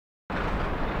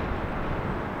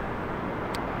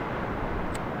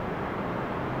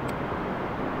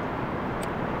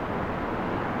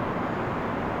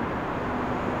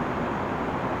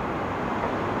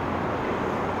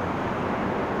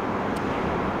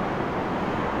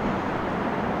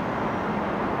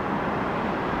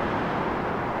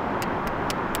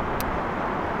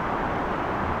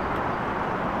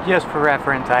Just for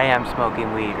reference, I am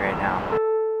smoking weed right now.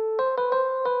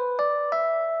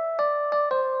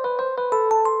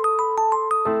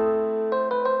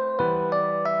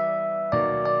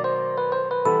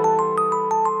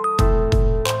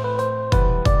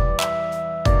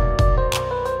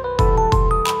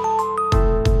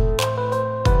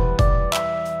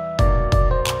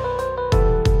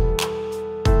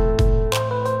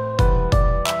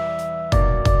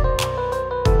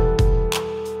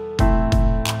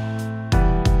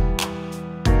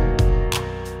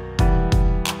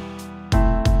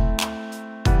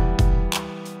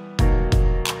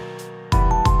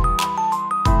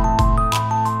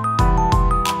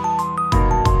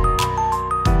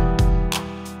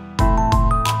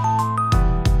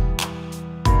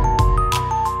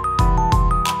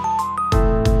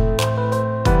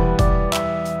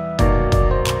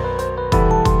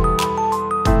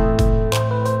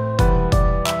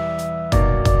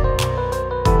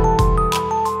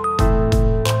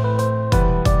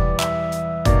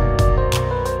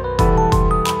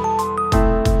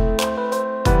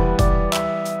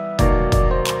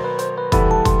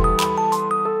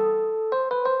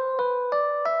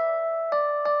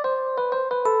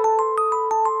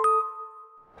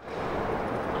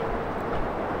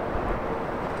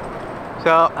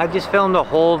 So I just filmed a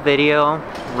whole video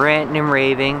ranting and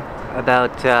raving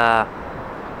about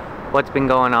what's been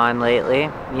going on lately.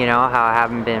 You know, how I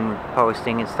haven't been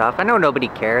posting and stuff. I know nobody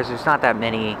cares. There's not that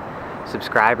many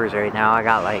subscribers right now. I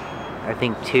got like, I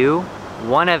think 2.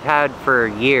 One I've had for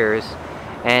years,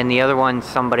 and the other one's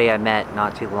somebody I met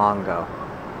not too long ago.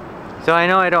 So I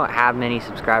know I don't have many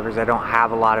subscribers. I don't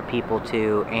have a lot of people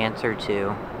to answer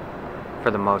to for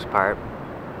the most part.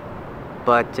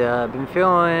 But I've been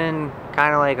feeling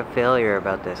kind of like a failure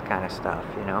about this kind of stuff,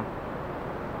 you know?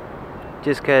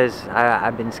 Just because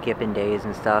I've been skipping days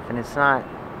and stuff, and it's not...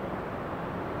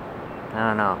 I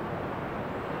don't know.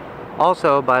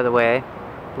 Also, by the way,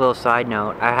 little side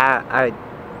note, I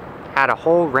had a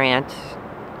whole rant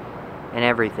and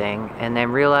everything, and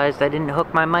then realized I didn't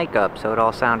hook my mic up, so it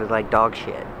all sounded like dog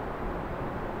shit.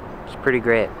 It's pretty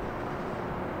great.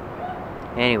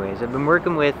 Anyways, I've been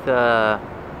working with...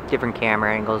 different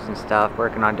camera angles and stuff,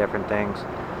 working on different things,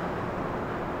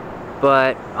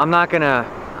 but I'm not gonna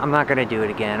do it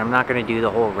again. I'm not gonna do the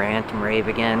whole rant and rave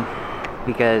again,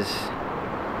 because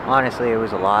honestly it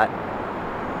was a lot.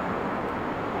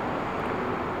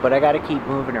 But I gotta keep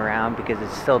moving around because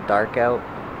it's still dark out,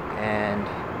 and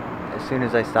as soon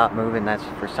as I stop moving, that's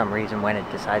for some reason when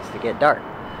it decides to get dark.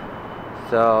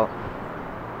 So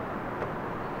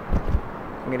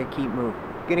I'm gonna keep moving,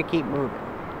 gonna keep moving,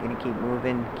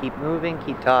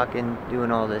 keep talking,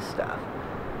 doing all this stuff.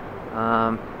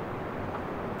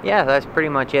 Yeah, that's pretty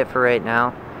much it for right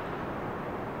now.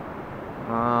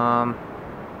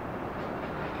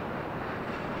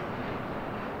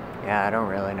 Yeah, I don't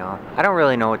really know. I don't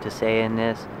really know what to say in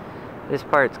this. This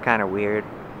part's kind of weird.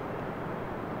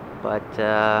 But,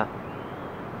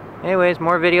 anyways,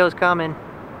 more videos coming.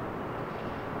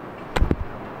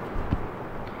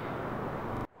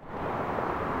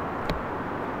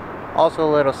 Also,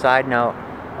 a little side note,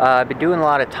 I've been doing a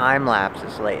lot of time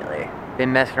lapses lately.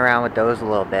 Been messing around with those a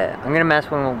little bit. I'm gonna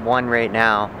mess with one right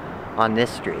now on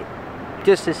this street,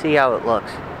 just to see how it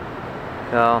looks.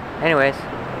 So, anyways,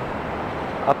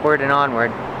 upward and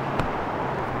onward.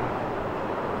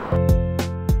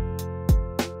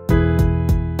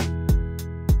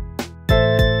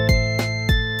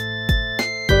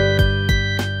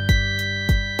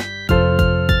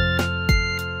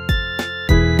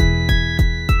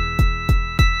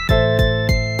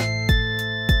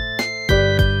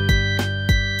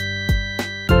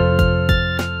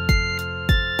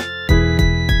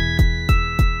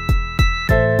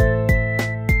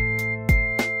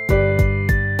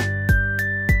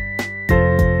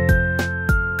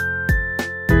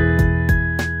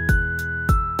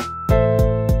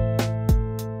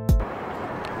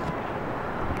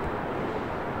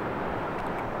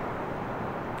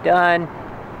 Done.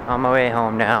 On my way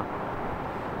home now.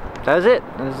 That was it.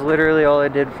 That was literally all I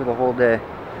did for the whole day.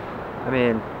 I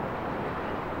mean,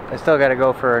 I still gotta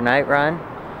go for a night run,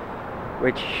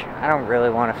 which I don't really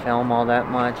want to film all that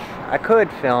much. I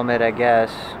could film it, I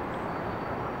guess,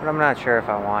 but I'm not sure if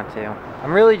I want to.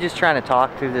 I'm really just trying to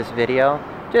talk through this video,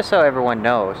 just so everyone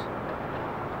knows.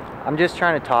 I'm just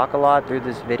trying to talk a lot through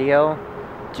this video,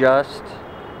 just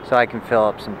so I can fill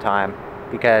up some time,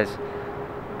 because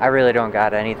I really don't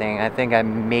got anything. I think I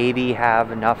maybe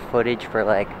have enough footage for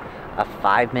like a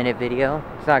 5-minute video.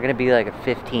 It's not gonna be like a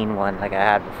 15 one like I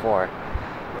had before.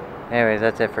 Anyways,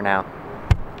 that's it for now.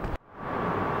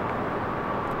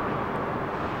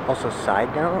 Also,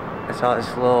 side note, I saw this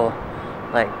little,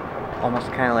 like, almost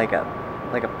kind of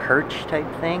like a perch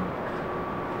type thing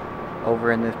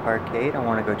over in this parkade. I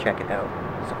want to go check it out.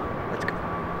 So, let's go.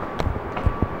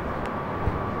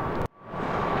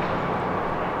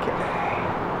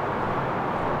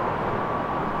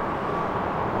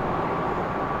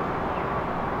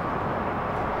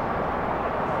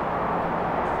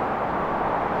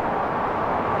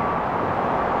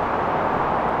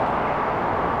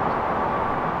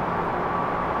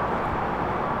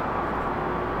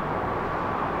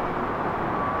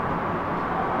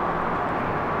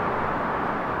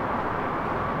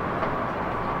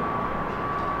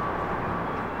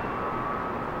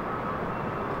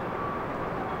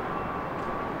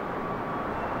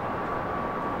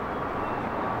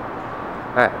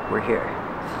 Alright, we're here.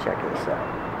 Let's check this out.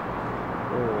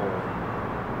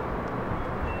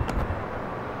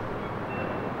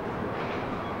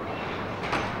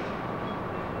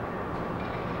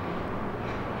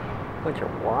 Bunch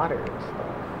of water and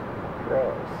stuff.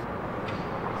 Gross.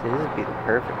 So this would be the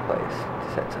perfect place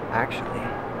to set some. Actually,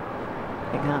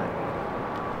 hang on.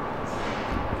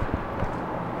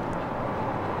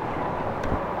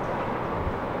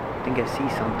 I think I see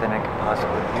something I could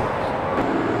possibly use.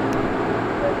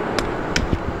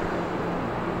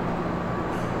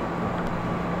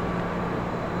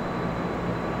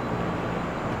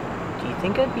 Do you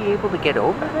think I'd be able to get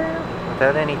over there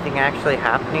without anything actually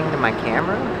happening to my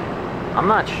camera? I'm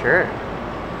not sure.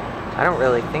 I don't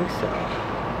really think so.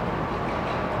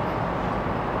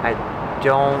 I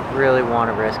don't really want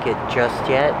to risk it just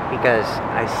yet because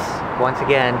once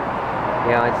again,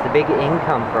 you know, it's the big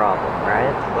income problem,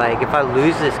 right? Like, if I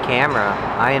lose this camera,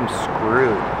 I am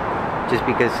screwed. Just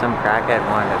because some crackhead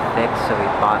wanted to fix, so he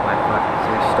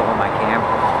stole my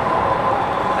camera.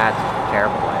 That's a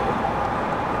terrible idea.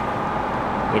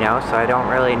 You know, so I don't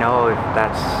really know if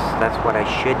that's what I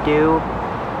should do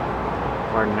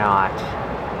or not.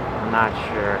 I'm not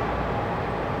sure.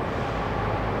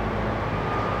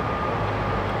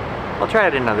 I'll try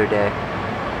it another day.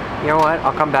 You know what?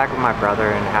 I'll come back with my brother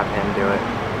and have him do it.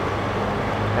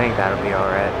 I think that'll be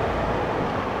alright.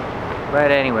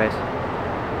 But anyways,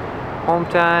 home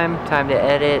time, time to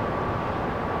edit,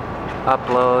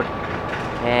 upload,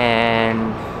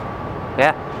 and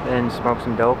yeah, then smoke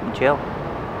some dope and chill.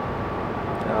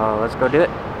 So let's go do it.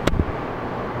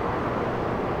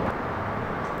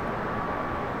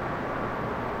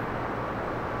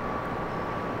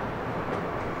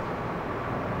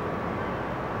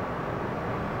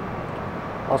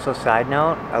 Also, side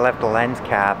note, I left the lens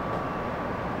cap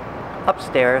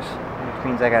upstairs, which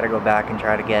means I gotta go back and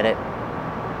try to get it.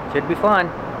 Should be fun.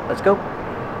 Let's go.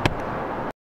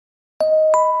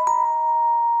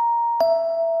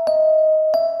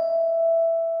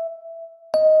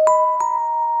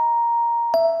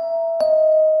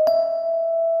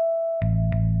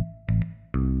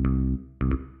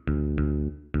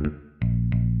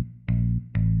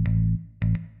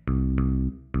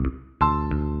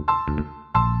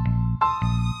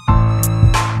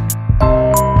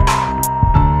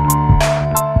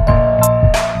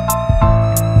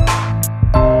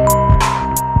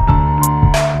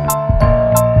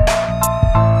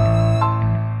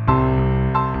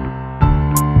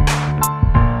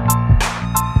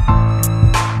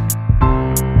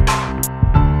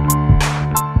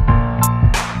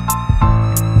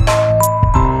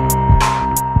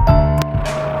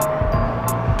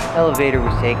 Elevator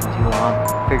was taking too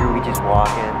long. Figured we just walk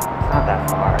it. It's not that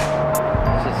far.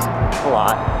 It's just a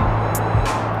lot.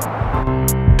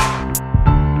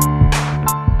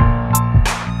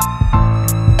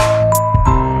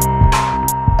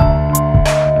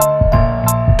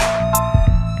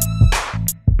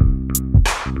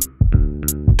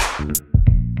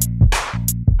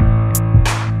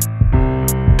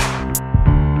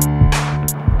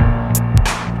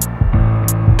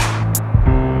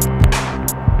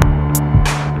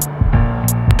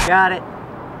 Got it.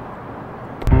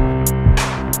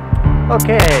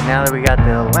 Okay, now that we got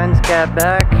the lens cap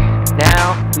back,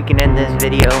 now we can end this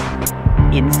video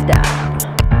in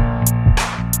style.